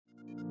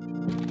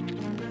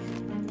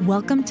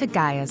Welcome to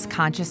Gaia's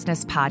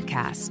Consciousness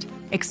Podcast,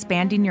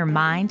 expanding your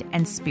mind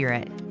and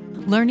spirit.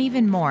 Learn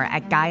even more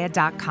at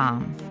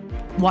Gaia.com.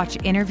 Watch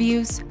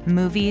interviews,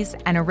 movies,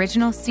 and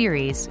original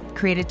series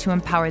created to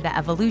empower the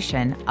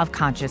evolution of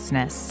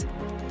consciousness.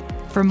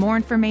 For more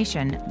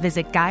information,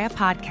 visit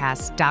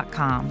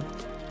GaiaPodcast.com.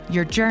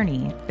 Your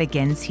journey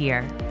begins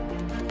here.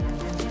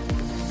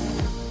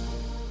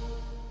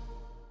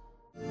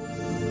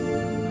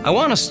 I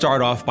want to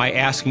start off by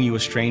asking you a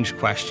strange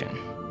question.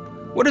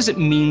 What does it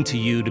mean to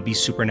you to be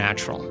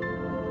supernatural?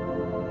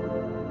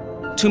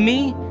 To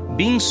me,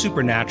 being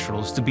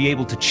supernatural is to be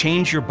able to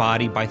change your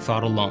body by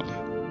thought alone.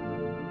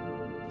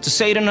 To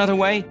say it another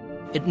way,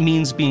 it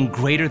means being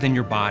greater than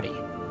your body.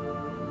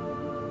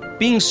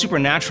 Being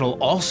supernatural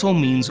also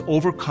means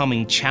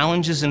overcoming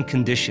challenges and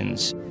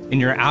conditions in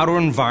your outer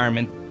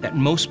environment that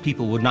most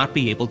people would not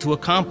be able to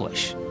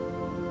accomplish.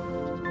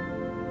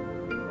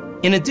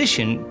 In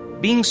addition,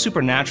 being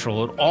supernatural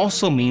would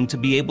also mean to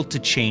be able to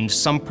change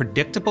some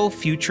predictable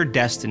future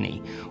destiny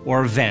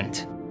or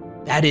event.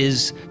 That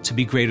is, to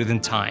be greater than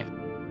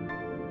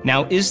time.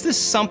 Now, is this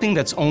something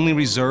that's only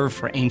reserved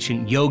for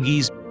ancient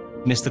yogis,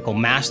 mystical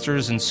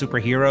masters, and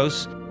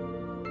superheroes?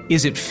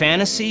 Is it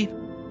fantasy,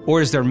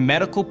 or is there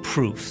medical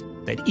proof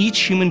that each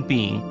human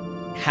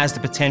being has the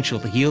potential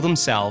to heal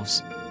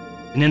themselves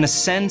and, in a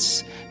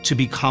sense, to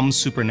become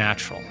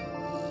supernatural?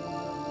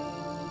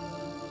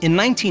 In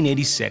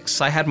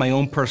 1986, I had my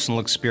own personal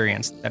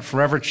experience that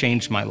forever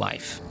changed my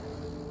life.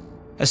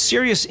 A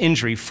serious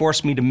injury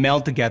forced me to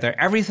meld together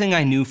everything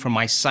I knew from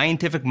my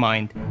scientific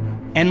mind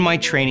and my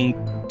training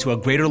to a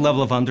greater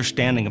level of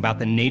understanding about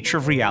the nature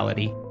of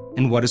reality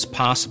and what is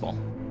possible.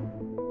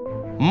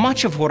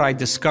 Much of what I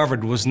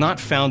discovered was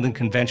not found in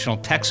conventional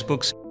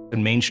textbooks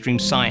and mainstream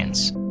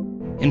science.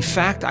 In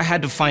fact, I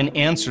had to find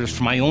answers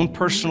for my own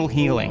personal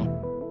healing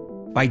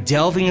by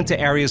delving into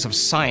areas of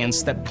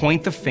science that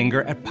point the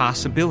finger at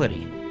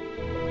possibility.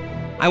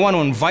 I want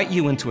to invite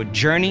you into a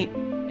journey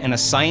and a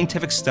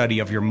scientific study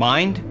of your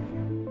mind,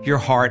 your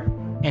heart,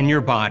 and your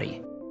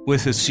body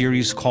with a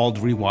series called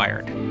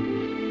Rewired.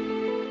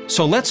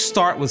 So let's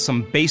start with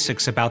some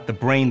basics about the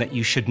brain that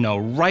you should know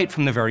right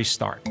from the very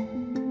start.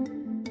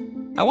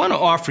 I want to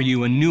offer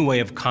you a new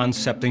way of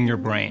concepting your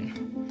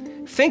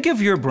brain. Think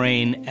of your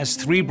brain as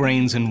three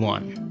brains in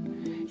one.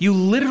 You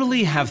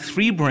literally have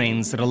three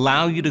brains that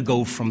allow you to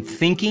go from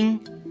thinking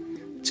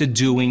to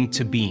doing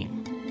to being.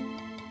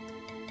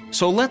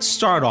 So let's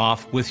start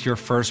off with your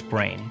first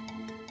brain,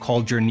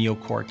 called your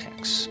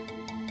neocortex.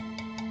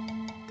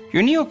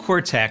 Your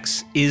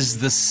neocortex is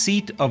the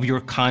seat of your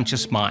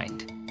conscious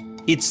mind.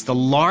 It's the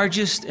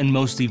largest and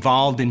most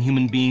evolved in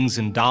human beings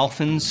and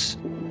dolphins.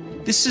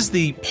 This is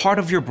the part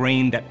of your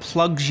brain that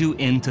plugs you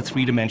into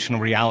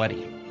three-dimensional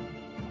reality.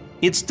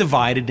 It's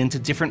divided into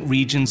different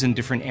regions and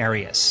different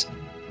areas.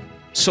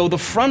 So the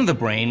front of the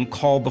brain,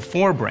 called the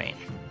forebrain,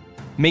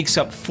 makes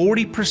up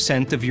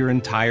 40% of your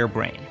entire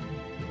brain.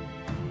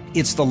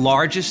 It's the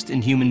largest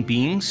in human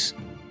beings,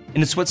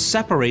 and it's what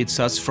separates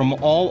us from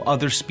all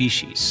other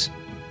species.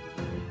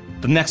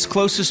 The next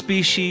closest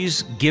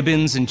species,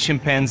 gibbons and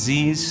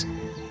chimpanzees,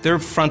 their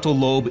frontal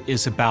lobe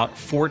is about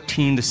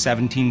 14 to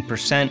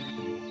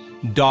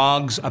 17%,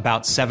 dogs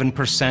about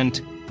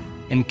 7%,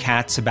 and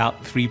cats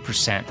about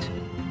 3%.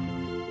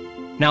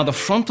 Now, the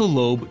frontal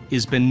lobe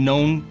has been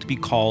known to be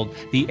called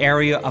the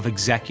area of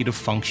executive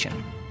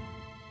function.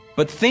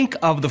 But think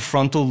of the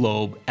frontal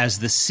lobe as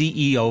the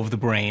CEO of the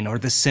brain or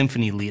the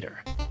symphony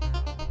leader.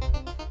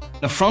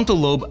 The frontal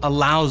lobe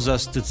allows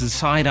us to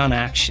decide on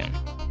action,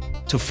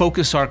 to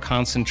focus our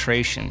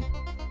concentration,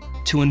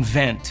 to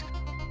invent,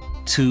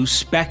 to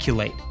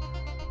speculate,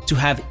 to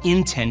have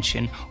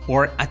intention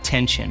or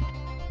attention.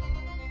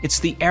 It's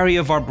the area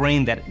of our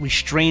brain that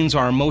restrains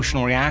our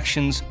emotional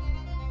reactions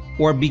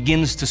or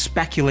begins to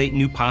speculate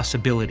new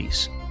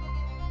possibilities.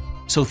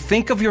 So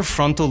think of your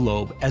frontal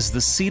lobe as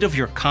the seat of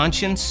your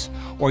conscience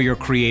or your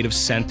creative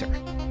center.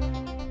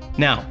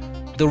 Now,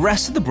 the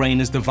rest of the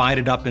brain is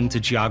divided up into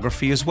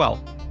geography as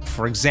well.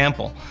 For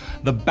example,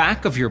 the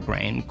back of your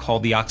brain,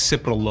 called the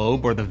occipital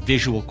lobe or the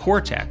visual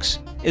cortex,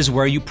 is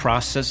where you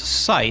process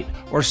sight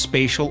or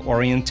spatial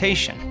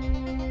orientation.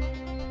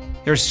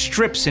 There's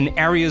strips in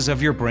areas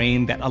of your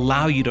brain that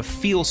allow you to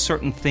feel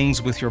certain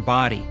things with your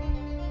body,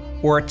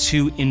 or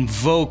to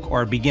invoke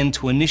or begin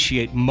to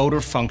initiate motor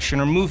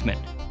function or movement.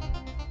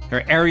 There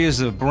are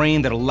areas of the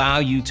brain that allow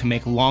you to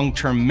make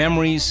long-term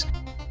memories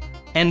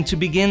and to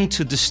begin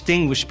to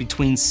distinguish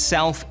between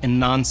self and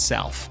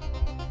non-self.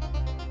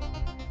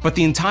 But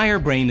the entire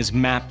brain is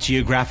mapped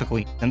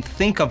geographically, and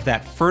think of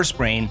that first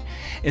brain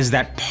as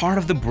that part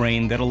of the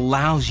brain that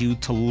allows you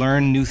to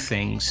learn new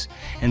things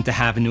and to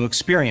have new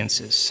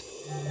experiences.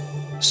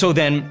 So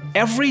then,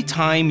 every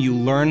time you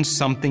learn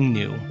something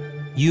new,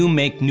 you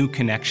make new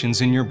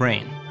connections in your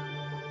brain.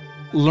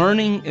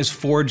 Learning is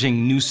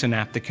forging new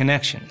synaptic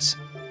connections.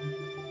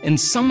 And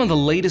some of the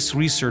latest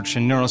research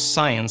in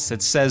neuroscience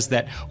that says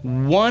that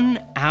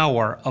 1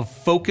 hour of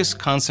focused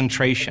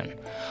concentration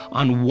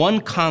on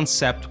one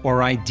concept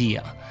or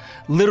idea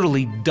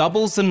literally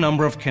doubles the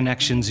number of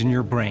connections in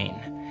your brain,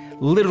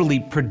 literally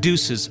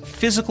produces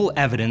physical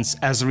evidence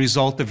as a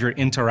result of your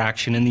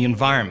interaction in the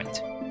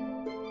environment.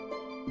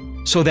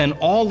 So then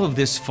all of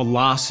this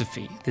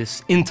philosophy,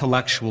 this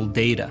intellectual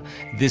data,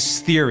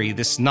 this theory,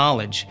 this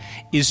knowledge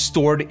is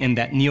stored in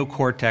that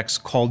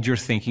neocortex called your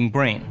thinking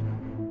brain.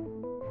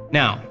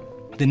 Now,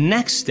 the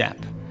next step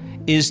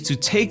is to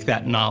take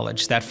that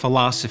knowledge, that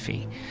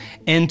philosophy,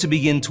 and to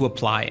begin to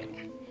apply it,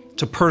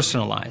 to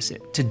personalize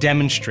it, to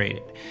demonstrate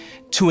it,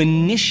 to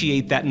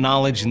initiate that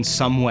knowledge in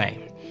some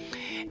way.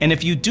 And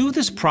if you do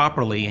this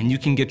properly and you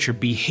can get your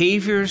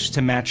behaviors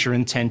to match your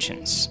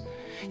intentions,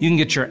 you can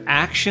get your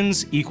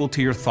actions equal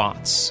to your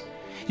thoughts,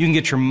 you can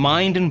get your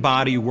mind and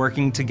body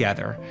working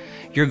together,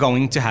 you're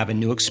going to have a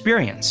new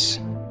experience.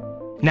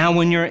 Now,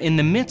 when you're in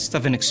the midst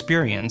of an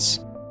experience,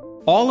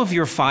 all of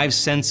your 5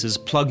 senses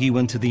plug you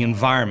into the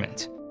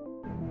environment.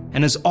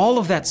 And as all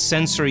of that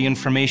sensory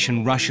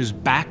information rushes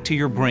back to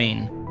your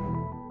brain,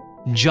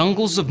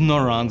 jungles of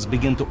neurons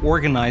begin to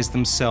organize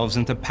themselves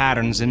into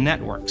patterns and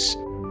networks.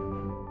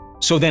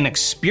 So then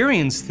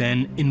experience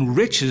then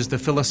enriches the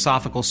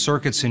philosophical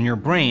circuits in your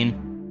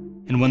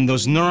brain, and when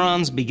those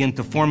neurons begin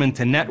to form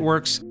into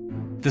networks,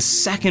 the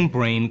second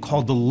brain,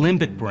 called the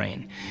limbic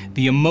brain,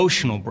 the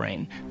emotional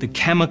brain, the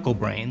chemical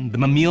brain, the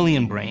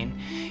mammalian brain,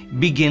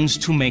 begins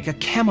to make a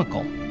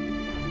chemical.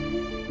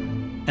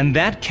 And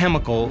that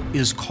chemical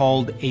is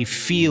called a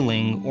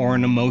feeling or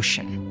an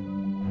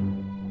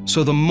emotion.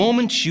 So the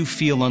moment you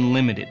feel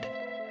unlimited,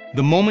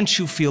 the moment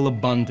you feel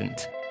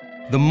abundant,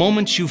 the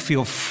moment you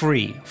feel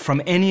free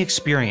from any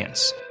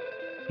experience,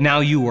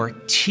 now you are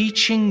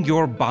teaching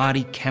your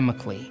body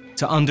chemically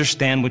to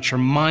understand what your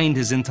mind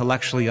has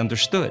intellectually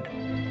understood.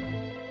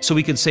 So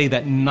we could say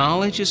that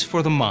knowledge is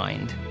for the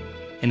mind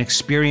and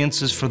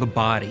experience is for the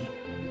body.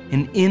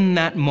 And in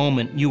that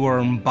moment, you are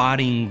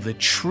embodying the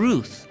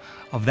truth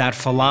of that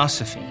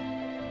philosophy.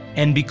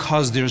 And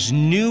because there's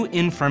new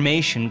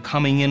information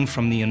coming in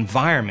from the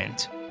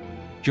environment,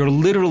 you're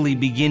literally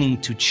beginning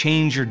to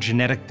change your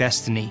genetic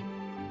destiny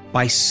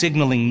by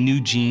signaling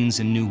new genes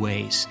in new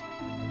ways.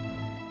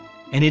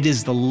 And it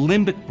is the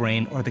limbic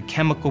brain, or the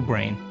chemical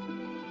brain,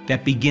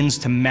 that begins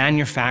to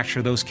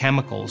manufacture those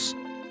chemicals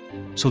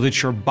so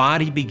that your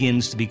body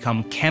begins to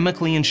become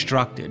chemically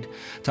instructed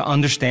to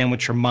understand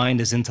what your mind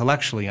has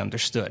intellectually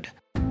understood.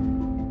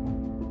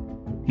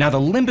 Now, the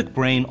limbic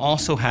brain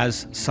also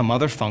has some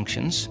other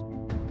functions.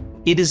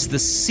 It is the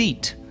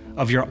seat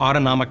of your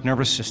autonomic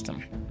nervous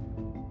system.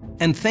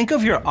 And think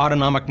of your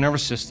autonomic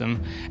nervous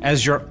system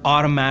as your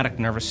automatic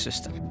nervous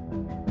system.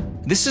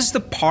 This is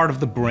the part of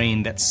the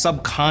brain that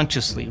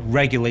subconsciously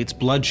regulates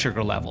blood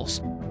sugar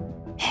levels,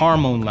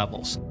 hormone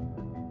levels,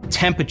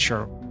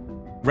 temperature,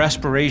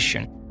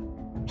 respiration,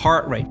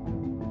 heart rate.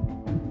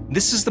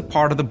 This is the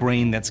part of the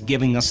brain that's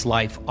giving us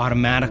life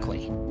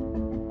automatically.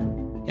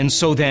 And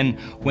so then,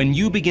 when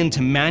you begin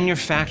to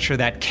manufacture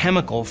that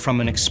chemical from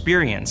an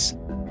experience,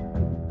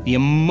 the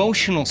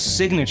emotional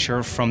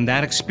signature from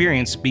that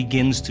experience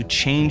begins to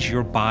change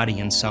your body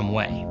in some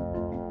way.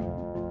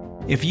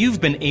 If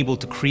you've been able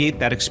to create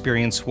that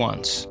experience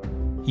once,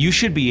 you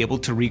should be able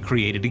to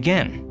recreate it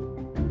again.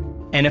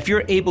 And if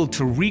you're able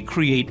to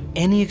recreate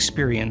any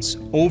experience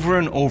over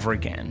and over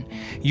again,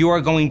 you are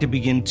going to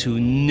begin to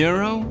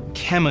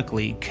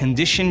neurochemically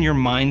condition your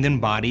mind and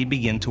body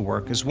begin to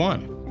work as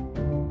one.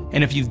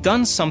 And if you've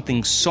done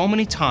something so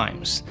many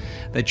times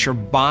that your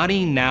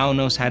body now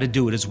knows how to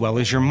do it as well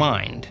as your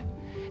mind,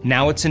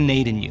 now it's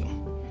innate in you.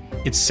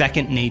 It's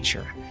second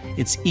nature.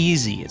 It's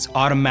easy, it's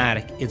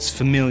automatic, it's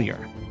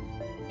familiar.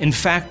 In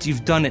fact,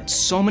 you've done it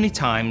so many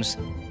times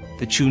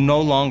that you no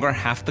longer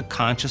have to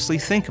consciously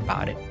think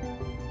about it.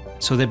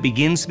 So that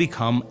begins to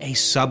become a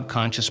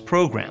subconscious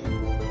program.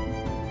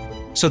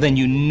 So then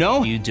you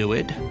know you do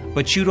it,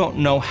 but you don't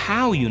know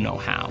how you know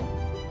how.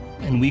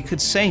 And we could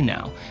say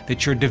now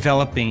that you're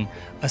developing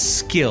a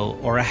skill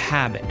or a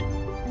habit.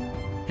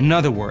 In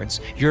other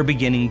words, you're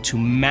beginning to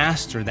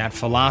master that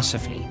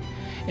philosophy,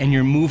 and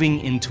you're moving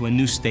into a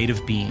new state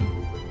of being.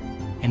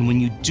 And when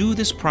you do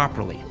this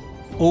properly,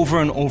 over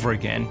and over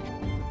again,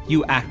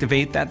 you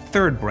activate that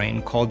third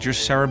brain called your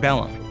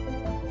cerebellum.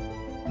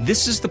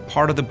 This is the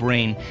part of the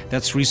brain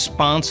that's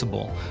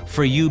responsible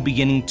for you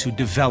beginning to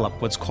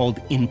develop what's called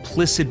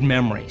implicit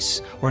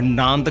memories, or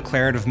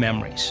non-declarative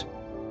memories,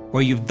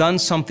 where you've done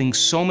something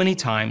so many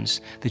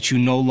times that you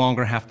no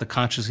longer have to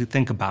consciously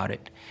think about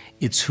it.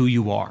 It's who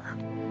you are.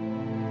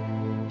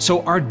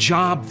 So our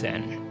job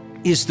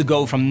then is to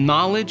go from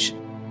knowledge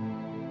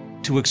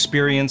to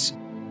experience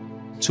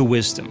to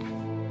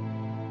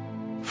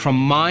wisdom, from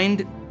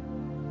mind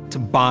to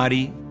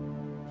body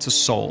to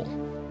soul,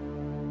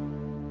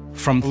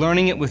 from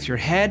learning it with your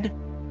head,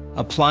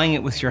 applying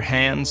it with your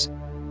hands,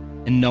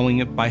 and knowing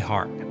it by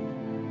heart.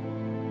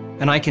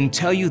 And I can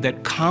tell you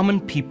that common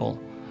people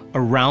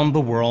around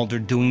the world are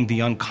doing the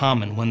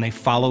uncommon when they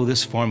follow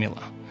this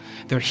formula.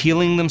 They're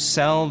healing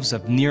themselves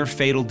of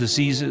near-fatal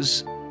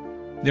diseases.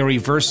 They're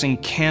reversing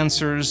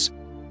cancers.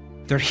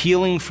 They're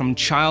healing from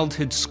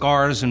childhood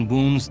scars and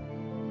wounds.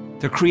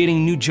 They're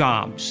creating new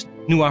jobs,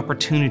 new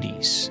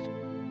opportunities.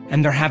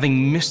 and they're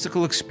having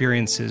mystical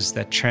experiences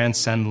that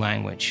transcend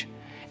language,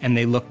 and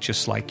they look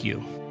just like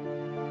you.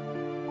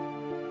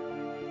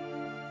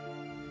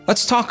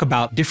 Let's talk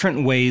about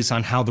different ways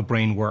on how the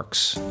brain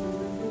works.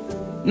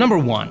 Number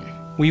one,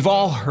 we've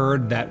all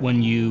heard that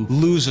when you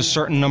lose a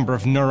certain number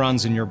of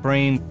neurons in your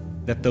brain,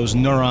 that those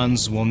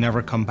neurons will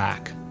never come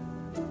back.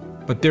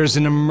 But there's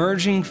an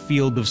emerging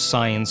field of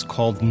science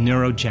called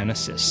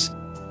neurogenesis.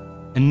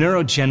 And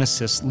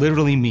neurogenesis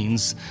literally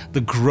means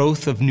the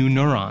growth of new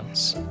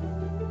neurons.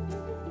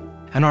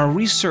 And our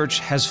research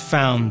has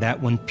found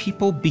that when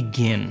people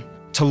begin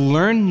to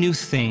learn new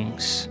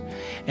things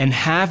and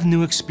have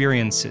new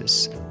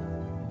experiences,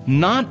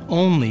 not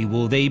only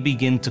will they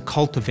begin to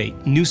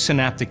cultivate new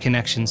synaptic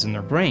connections in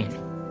their brain,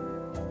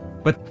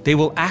 but they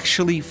will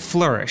actually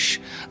flourish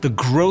the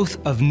growth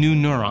of new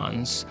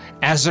neurons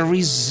as a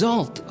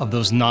result of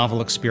those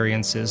novel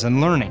experiences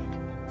and learning.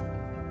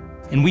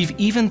 And we've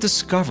even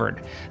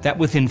discovered that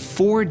within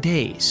 4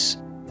 days,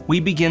 we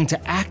begin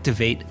to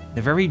activate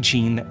the very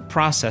gene that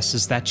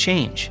processes that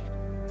change.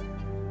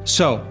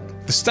 So,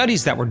 the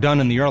studies that were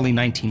done in the early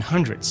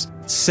 1900s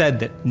said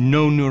that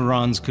no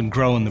neurons could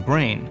grow in the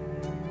brain.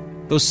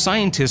 Those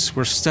scientists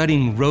were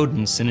studying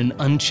rodents in an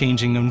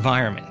unchanging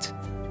environment.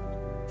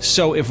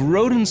 So if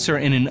rodents are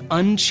in an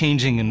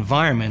unchanging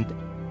environment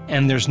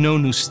and there's no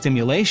new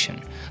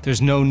stimulation,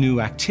 there's no new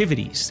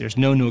activities, there's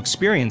no new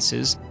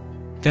experiences,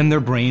 then their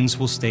brains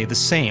will stay the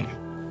same.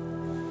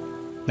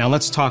 Now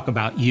let's talk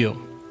about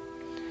you.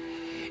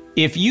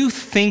 If you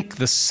think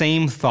the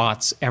same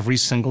thoughts every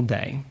single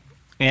day,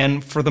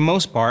 and for the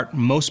most part,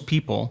 most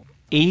people,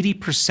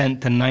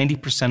 80% to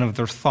 90% of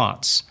their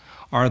thoughts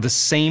are the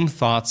same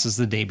thoughts as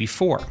the day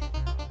before.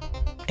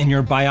 And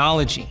your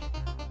biology,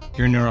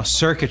 your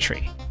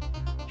neurocircuitry,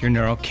 your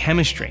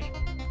neurochemistry,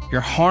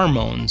 your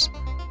hormones,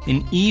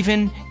 and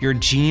even your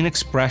gene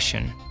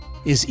expression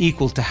is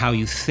equal to how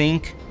you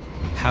think,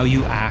 how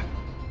you act,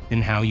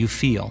 and how you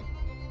feel.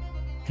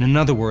 And in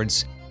other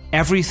words,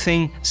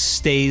 everything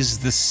stays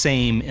the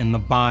same in the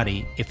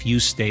body if you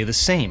stay the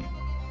same.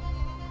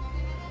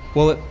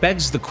 Well, it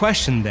begs the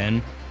question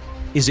then,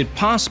 is it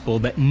possible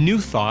that new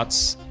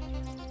thoughts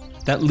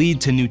that lead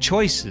to new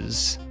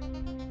choices,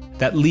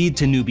 that lead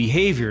to new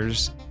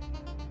behaviors,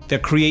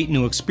 that create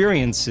new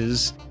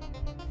experiences,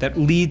 that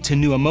lead to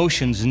new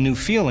emotions and new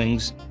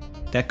feelings,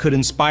 that could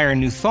inspire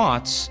new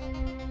thoughts,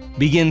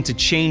 begin to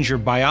change your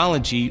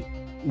biology,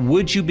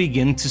 would you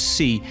begin to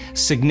see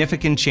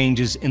significant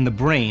changes in the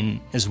brain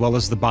as well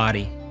as the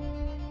body?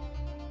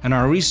 And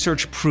our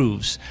research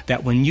proves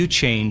that when you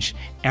change,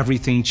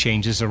 everything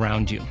changes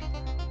around you.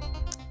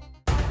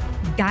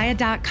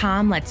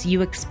 Gaia.com lets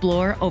you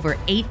explore over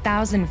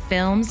 8,000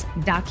 films,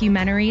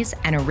 documentaries,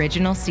 and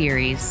original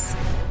series.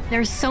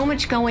 There's so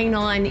much going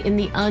on in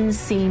the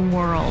unseen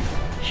world.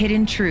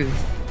 Hidden truth.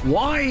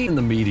 Why in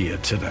the media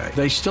today,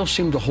 they still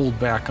seem to hold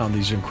back on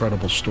these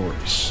incredible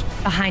stories?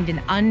 Behind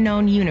an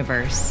unknown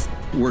universe.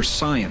 Where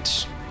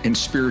science and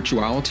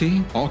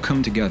spirituality all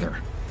come together.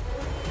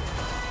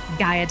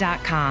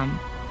 Gaia.com.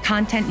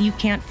 Content you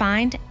can't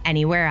find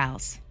anywhere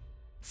else.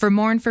 For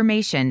more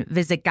information,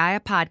 visit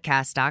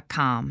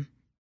GaiaPodcast.com.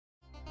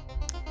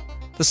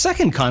 The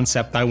second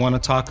concept I want to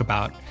talk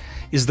about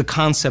is the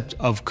concept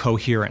of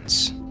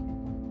coherence.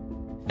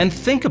 And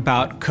think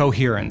about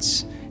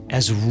coherence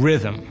as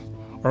rhythm,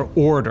 or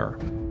order,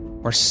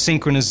 or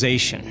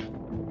synchronization.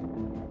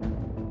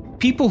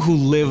 People who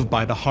live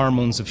by the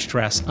hormones of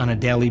stress on a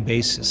daily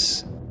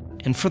basis,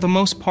 and for the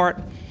most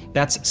part,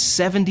 that's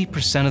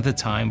 70% of the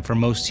time for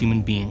most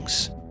human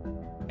beings.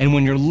 And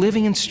when you're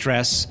living in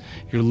stress,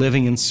 you're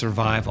living in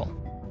survival.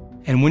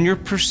 And when you're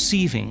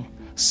perceiving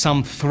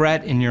some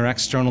threat in your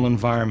external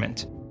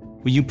environment,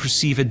 when you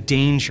perceive a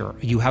danger,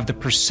 you have the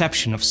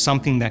perception of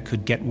something that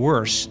could get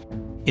worse,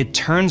 it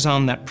turns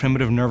on that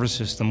primitive nervous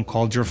system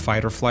called your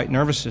fight or flight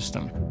nervous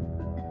system.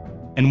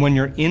 And when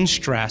you're in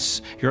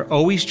stress, you're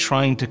always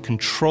trying to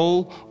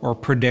control or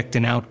predict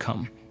an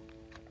outcome.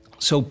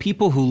 So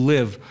people who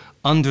live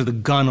under the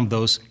gun of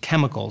those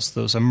chemicals,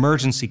 those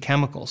emergency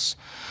chemicals,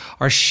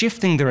 are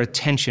shifting their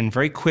attention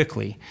very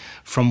quickly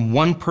from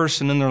one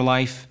person in their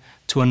life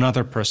to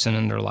another person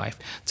in their life,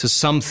 to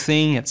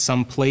something at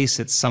some place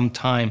at some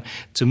time,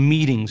 to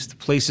meetings, to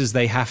places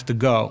they have to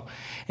go.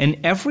 And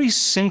every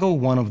single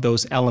one of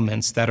those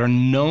elements that are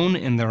known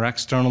in their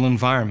external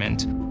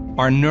environment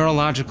are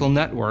neurological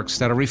networks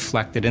that are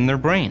reflected in their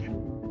brain.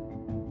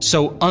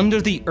 So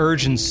under the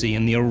urgency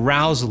and the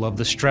arousal of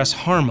the stress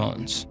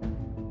hormones,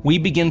 we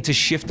begin to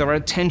shift our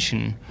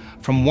attention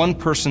from one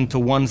person to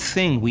one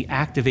thing. We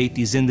activate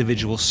these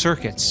individual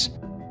circuits.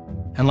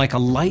 And like a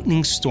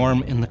lightning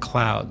storm in the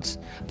clouds,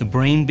 the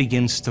brain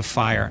begins to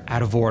fire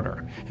out of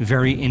order,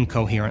 very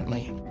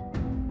incoherently.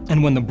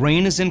 And when the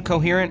brain is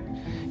incoherent,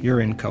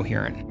 you're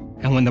incoherent.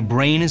 And when the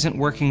brain isn't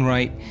working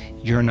right,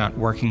 you're not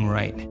working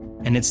right.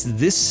 And it's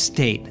this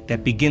state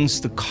that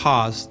begins to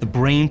cause the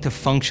brain to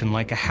function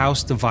like a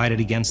house divided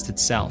against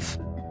itself.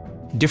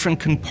 Different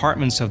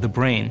compartments of the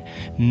brain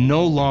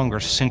no longer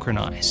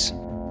synchronize.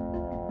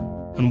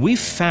 And we've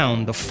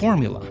found the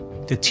formula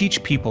to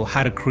teach people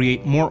how to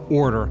create more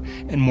order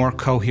and more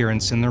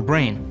coherence in their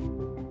brain.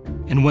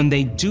 And when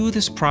they do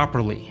this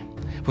properly,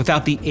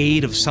 without the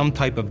aid of some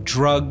type of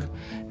drug,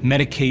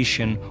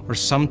 medication, or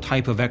some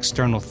type of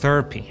external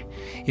therapy,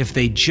 if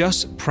they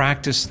just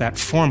practice that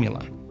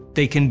formula,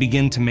 they can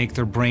begin to make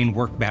their brain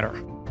work better.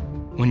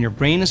 When your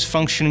brain is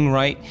functioning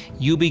right,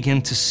 you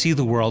begin to see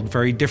the world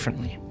very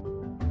differently.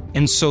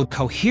 And so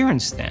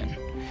coherence then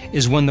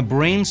is when the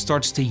brain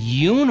starts to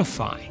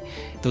unify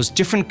those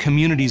different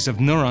communities of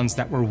neurons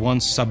that were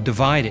once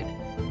subdivided.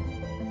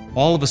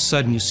 All of a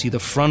sudden, you see the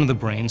front of the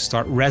brain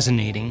start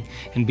resonating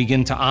and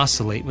begin to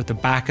oscillate with the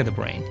back of the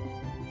brain.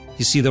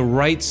 You see the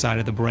right side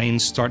of the brain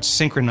start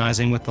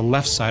synchronizing with the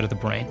left side of the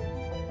brain.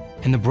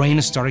 And the brain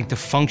is starting to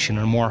function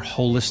in a more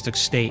holistic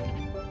state.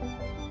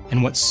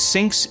 And what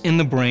sinks in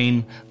the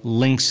brain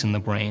links in the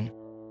brain.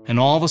 And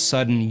all of a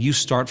sudden, you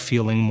start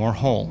feeling more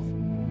whole.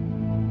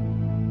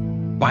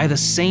 By the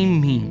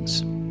same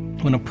means,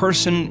 when a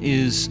person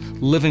is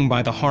living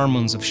by the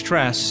hormones of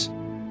stress,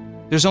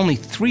 there's only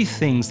 3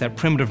 things that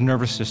primitive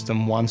nervous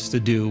system wants to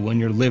do when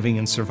you're living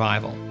in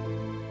survival: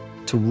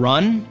 to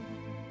run,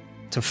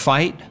 to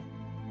fight,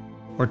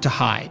 or to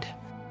hide.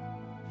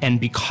 And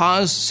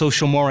because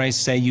social mores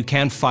say you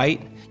can't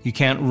fight, you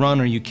can't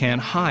run, or you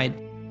can't hide,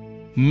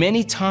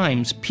 many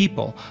times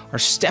people are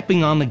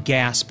stepping on the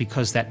gas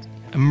because that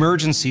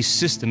emergency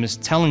system is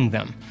telling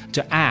them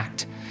to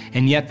act.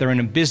 And yet they're in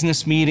a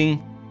business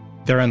meeting,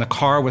 they're in the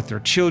car with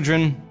their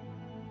children,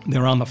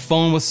 they're on the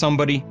phone with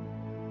somebody,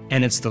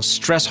 and it's those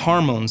stress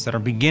hormones that are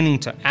beginning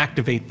to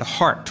activate the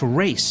heart to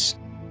race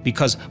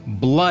because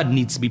blood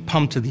needs to be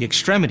pumped to the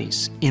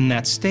extremities in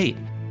that state.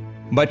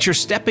 But you're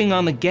stepping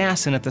on the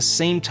gas, and at the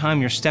same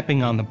time you're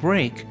stepping on the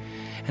brake,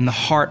 and the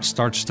heart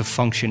starts to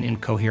function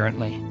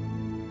incoherently.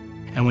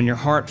 And when your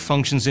heart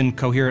functions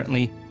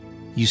incoherently,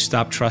 you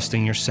stop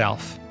trusting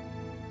yourself.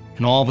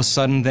 And all of a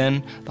sudden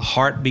then, the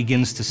heart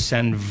begins to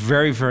send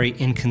very, very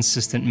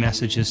inconsistent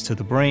messages to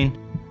the brain,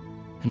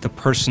 and the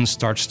person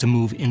starts to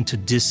move into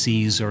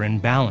dis-ease or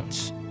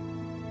imbalance.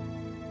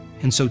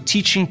 And so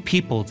teaching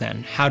people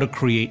then how to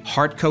create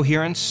heart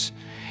coherence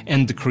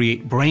and to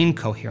create brain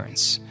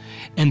coherence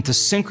and to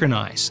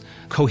synchronize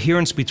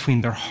coherence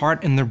between their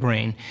heart and their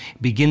brain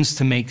begins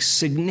to make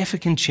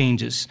significant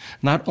changes,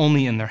 not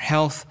only in their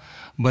health,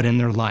 but in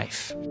their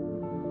life.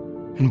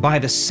 And by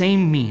the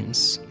same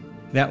means,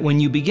 that when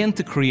you begin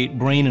to create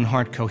brain and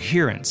heart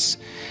coherence,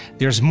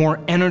 there's more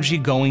energy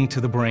going to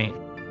the brain.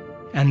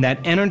 And that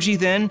energy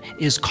then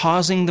is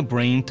causing the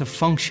brain to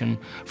function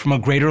from a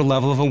greater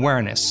level of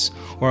awareness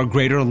or a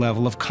greater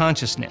level of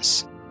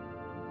consciousness.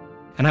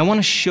 And I want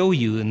to show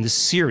you in this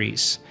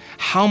series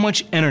how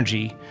much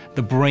energy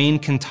the brain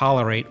can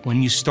tolerate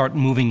when you start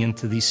moving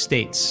into these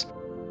states.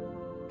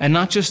 And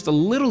not just a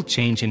little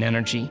change in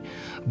energy,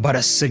 but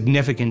a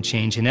significant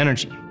change in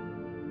energy.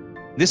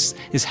 This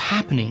is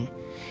happening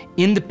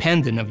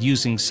independent of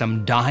using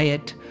some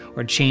diet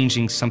or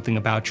changing something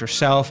about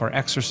yourself or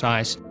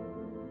exercise.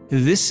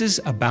 This is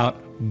about,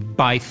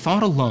 by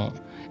thought alone,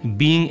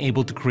 being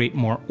able to create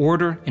more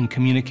order and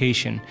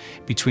communication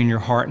between your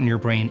heart and your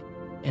brain.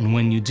 And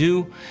when you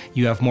do,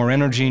 you have more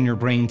energy in your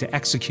brain to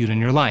execute in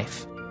your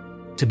life,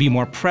 to be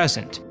more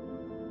present,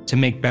 to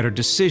make better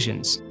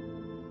decisions,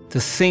 to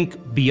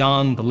think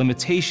beyond the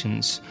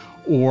limitations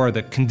or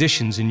the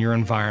conditions in your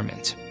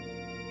environment.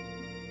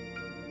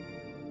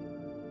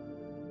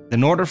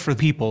 In order for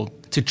people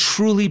to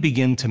truly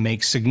begin to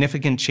make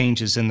significant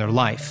changes in their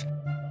life,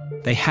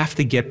 they have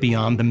to get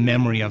beyond the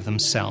memory of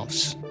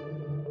themselves.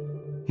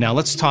 Now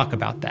let's talk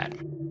about that.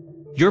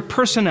 Your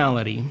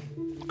personality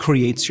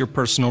creates your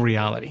personal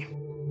reality.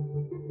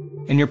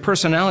 And your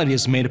personality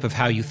is made up of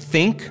how you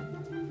think,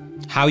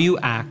 how you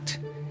act,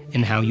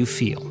 and how you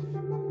feel.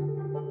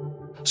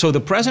 So the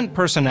present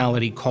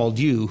personality called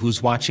you,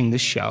 who's watching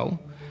this show,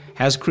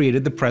 has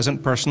created the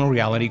present personal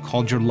reality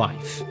called your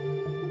life.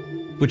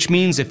 Which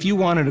means if you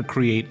wanted to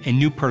create a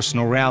new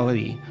personal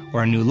reality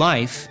or a new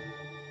life,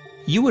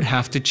 you would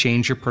have to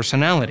change your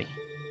personality.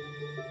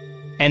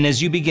 And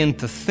as you begin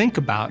to think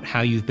about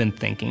how you've been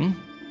thinking,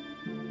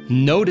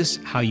 notice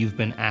how you've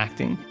been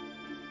acting,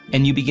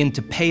 and you begin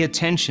to pay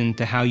attention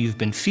to how you've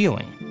been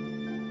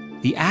feeling,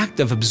 the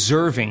act of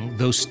observing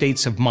those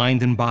states of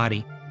mind and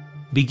body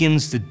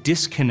begins to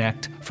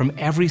disconnect from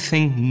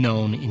everything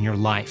known in your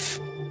life.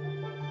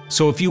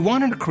 So if you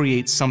wanted to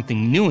create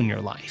something new in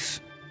your life,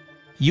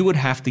 you would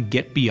have to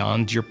get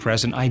beyond your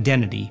present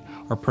identity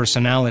or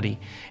personality.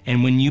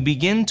 And when you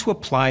begin to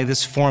apply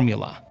this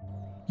formula,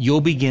 you'll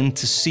begin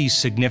to see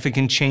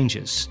significant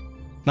changes,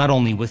 not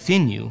only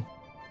within you,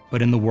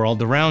 but in the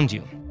world around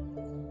you.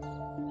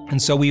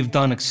 And so we've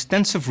done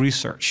extensive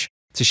research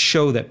to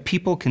show that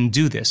people can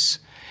do this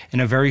in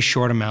a very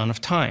short amount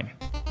of time.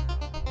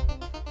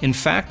 In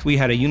fact, we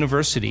had a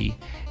university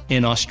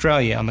in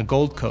Australia on the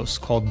Gold Coast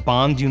called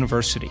Bond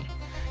University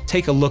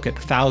take a look at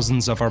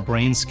thousands of our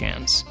brain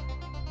scans.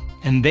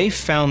 And they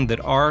found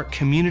that our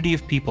community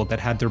of people that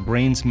had their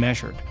brains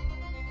measured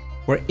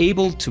were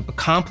able to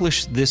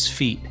accomplish this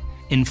feat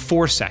in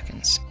 4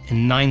 seconds,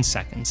 in 9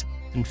 seconds,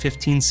 in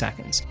 15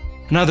 seconds.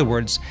 In other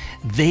words,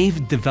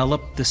 they've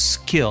developed the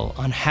skill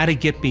on how to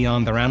get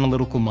beyond their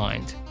analytical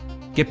mind,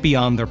 get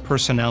beyond their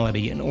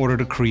personality in order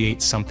to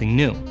create something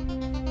new.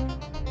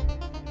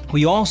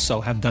 We also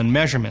have done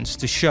measurements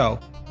to show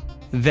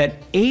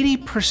that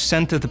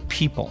 80% of the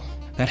people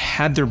that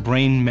had their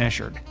brain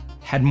measured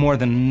had more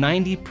than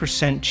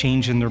 90%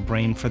 change in their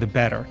brain for the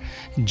better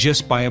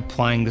just by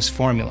applying this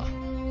formula.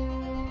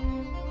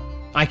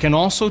 I can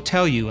also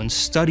tell you, in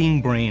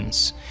studying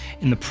brains,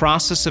 in the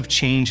process of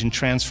change and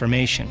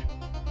transformation,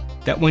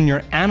 that when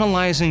you're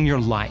analyzing your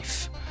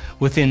life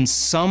within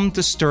some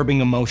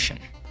disturbing emotion,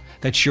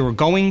 that you're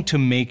going to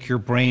make your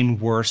brain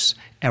worse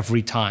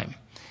every time.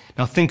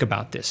 Now think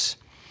about this.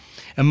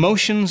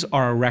 Emotions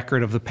are a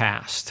record of the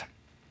past.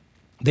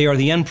 They are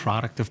the end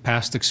product of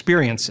past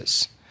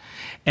experiences.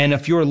 And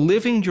if you're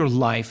living your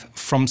life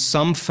from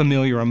some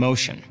familiar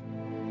emotion,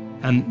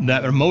 and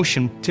that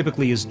emotion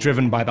typically is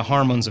driven by the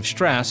hormones of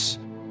stress,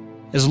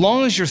 as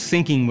long as you're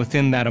thinking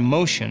within that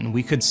emotion,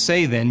 we could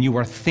say then you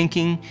are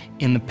thinking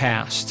in the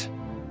past.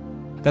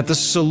 That the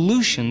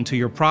solution to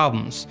your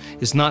problems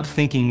is not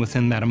thinking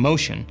within that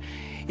emotion.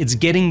 It's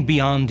getting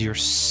beyond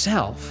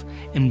yourself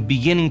and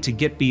beginning to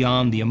get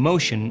beyond the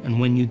emotion. And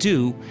when you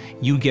do,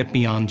 you get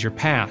beyond your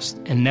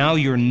past. And now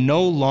you're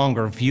no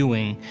longer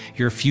viewing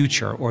your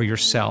future or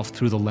yourself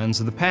through the lens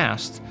of the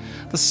past.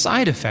 The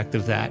side effect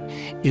of that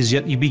is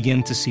that you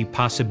begin to see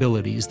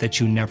possibilities that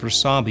you never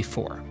saw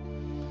before.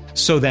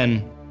 So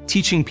then,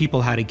 teaching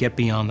people how to get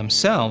beyond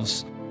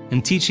themselves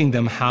and teaching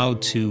them how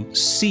to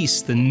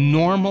cease the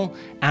normal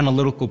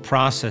analytical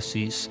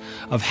processes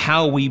of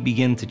how we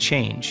begin to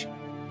change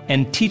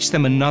and teach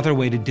them another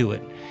way to do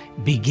it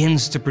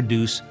begins to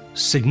produce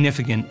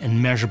significant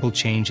and measurable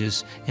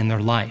changes in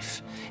their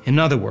life. In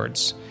other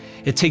words,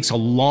 it takes a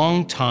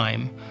long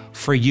time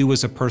for you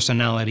as a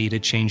personality to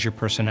change your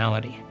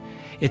personality.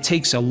 It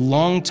takes a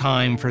long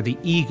time for the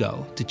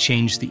ego to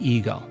change the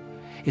ego.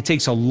 It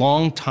takes a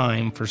long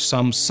time for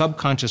some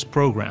subconscious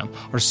program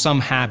or some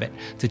habit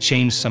to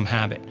change some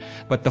habit.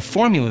 But the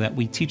formula that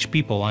we teach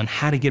people on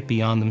how to get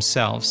beyond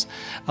themselves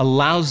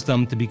allows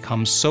them to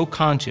become so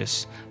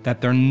conscious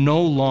that they're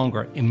no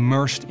longer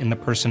immersed in the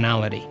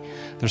personality.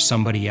 They're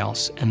somebody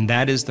else, and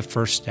that is the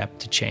first step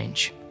to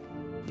change.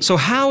 So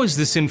how is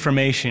this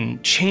information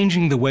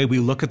changing the way we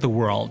look at the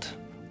world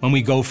when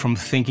we go from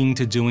thinking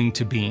to doing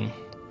to being?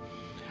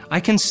 I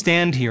can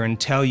stand here and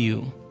tell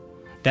you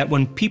that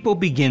when people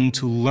begin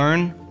to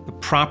learn the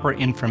proper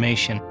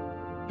information,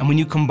 and when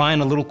you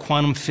combine a little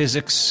quantum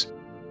physics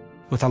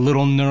with a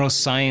little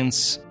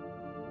neuroscience,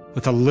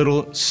 with a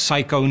little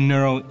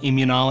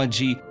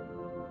psychoneuroimmunology,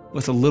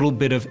 with a little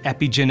bit of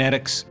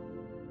epigenetics,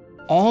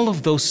 all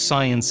of those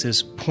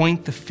sciences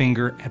point the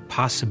finger at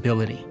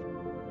possibility.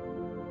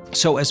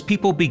 So as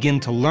people begin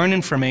to learn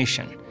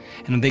information,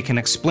 and they can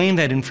explain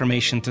that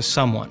information to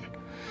someone,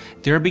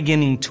 they're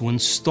beginning to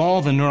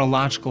install the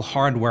neurological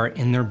hardware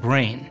in their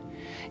brain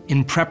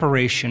in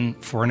preparation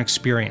for an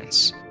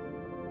experience.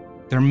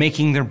 They're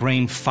making their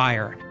brain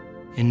fire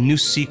in new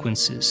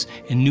sequences,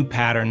 in new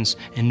patterns,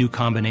 and new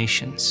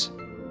combinations.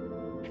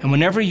 And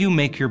whenever you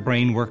make your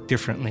brain work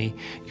differently,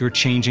 you're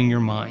changing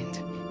your mind.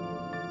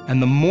 And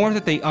the more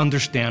that they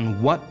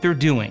understand what they're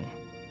doing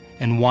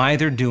and why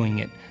they're doing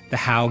it, the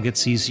how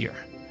gets easier.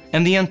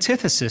 And the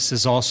antithesis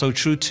is also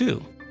true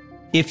too.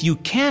 If you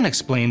can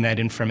explain that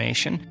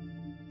information,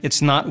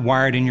 it's not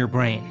wired in your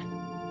brain.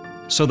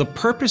 So the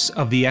purpose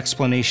of the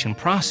explanation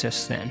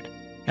process then,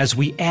 as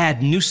we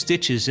add new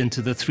stitches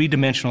into the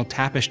three-dimensional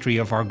tapestry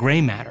of our gray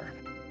matter,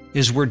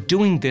 is we're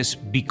doing this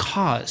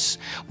because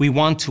we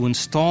want to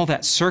install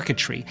that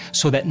circuitry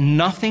so that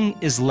nothing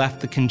is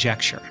left to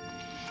conjecture,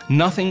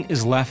 nothing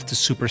is left to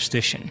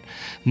superstition,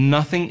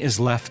 nothing is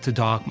left to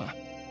dogma.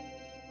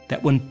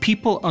 That when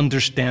people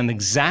understand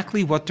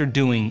exactly what they're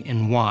doing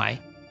and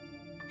why,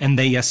 and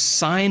they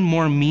assign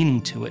more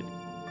meaning to it,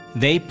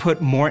 they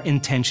put more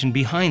intention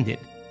behind it,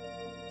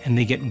 and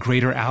they get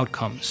greater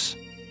outcomes.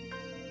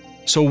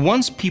 So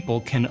once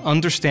people can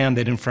understand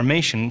that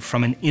information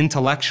from an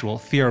intellectual,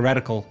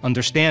 theoretical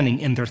understanding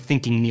in their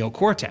thinking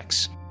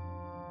neocortex,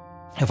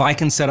 if I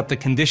can set up the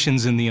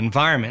conditions in the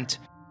environment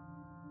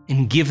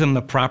and give them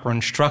the proper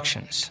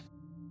instructions,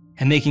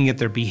 and they can get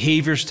their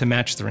behaviors to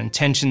match their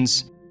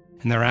intentions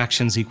and their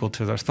actions equal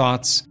to their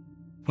thoughts,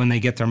 when they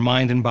get their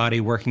mind and body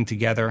working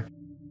together,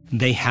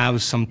 they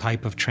have some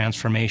type of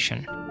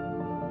transformation.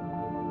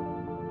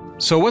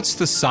 So what's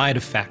the side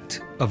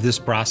effect of this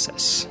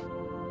process?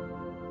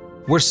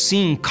 We're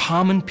seeing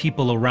common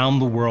people around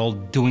the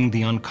world doing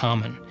the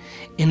uncommon,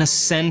 in a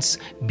sense,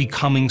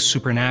 becoming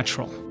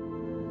supernatural.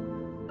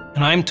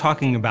 And I'm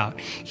talking about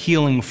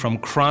healing from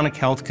chronic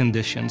health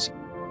conditions,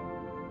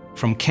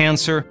 from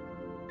cancer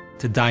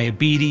to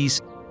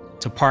diabetes,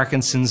 to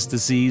Parkinson's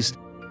disease,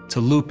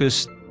 to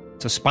lupus,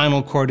 to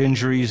spinal cord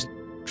injuries,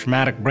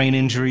 traumatic brain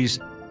injuries,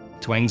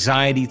 to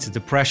anxiety, to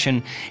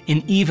depression,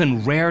 and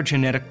even rare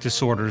genetic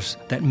disorders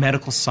that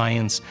medical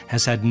science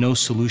has had no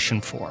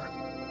solution for.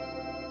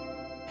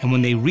 And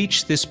when they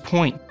reach this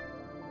point,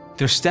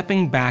 they're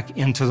stepping back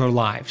into their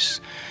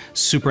lives,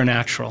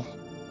 supernatural.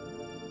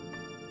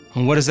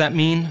 And what does that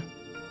mean?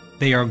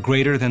 They are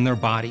greater than their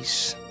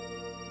bodies.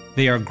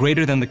 They are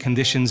greater than the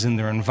conditions in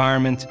their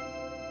environment,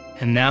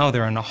 and now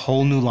they're in a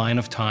whole new line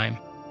of time.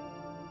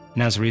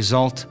 And as a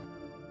result,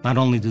 not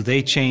only do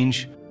they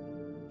change,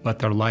 but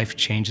their life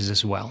changes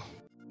as well.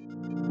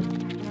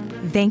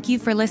 Thank you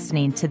for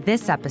listening to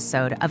this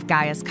episode of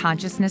Gaia's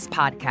Consciousness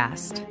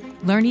Podcast.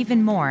 Learn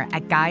even more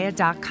at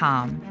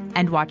Gaia.com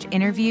and watch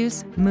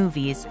interviews,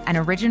 movies, and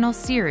original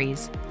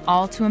series,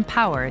 all to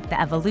empower the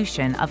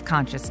evolution of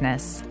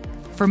consciousness.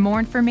 For more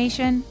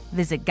information,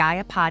 visit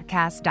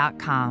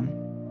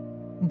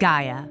GaiaPodcast.com.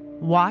 Gaia.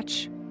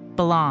 Watch,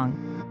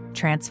 belong,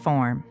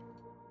 transform.